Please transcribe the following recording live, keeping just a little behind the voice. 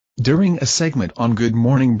During a segment on Good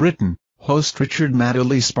Morning Britain, host Richard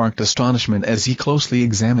Madeley sparked astonishment as he closely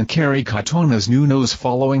examined Kerry Katona's new nose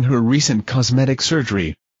following her recent cosmetic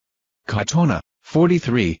surgery. Katona,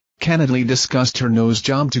 43, candidly discussed her nose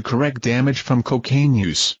job to correct damage from cocaine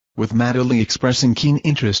use, with Madeley expressing keen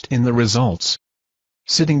interest in the results.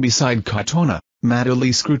 Sitting beside Katona,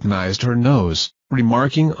 Madeley scrutinized her nose,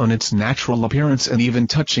 remarking on its natural appearance and even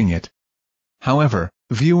touching it. However,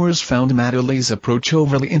 viewers found Madeley's approach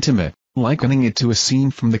overly intimate, likening it to a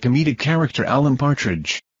scene from the comedic character Alan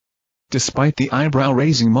Partridge. Despite the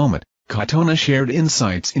eyebrow-raising moment, Katona shared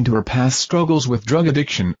insights into her past struggles with drug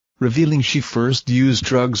addiction, revealing she first used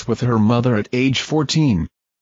drugs with her mother at age 14.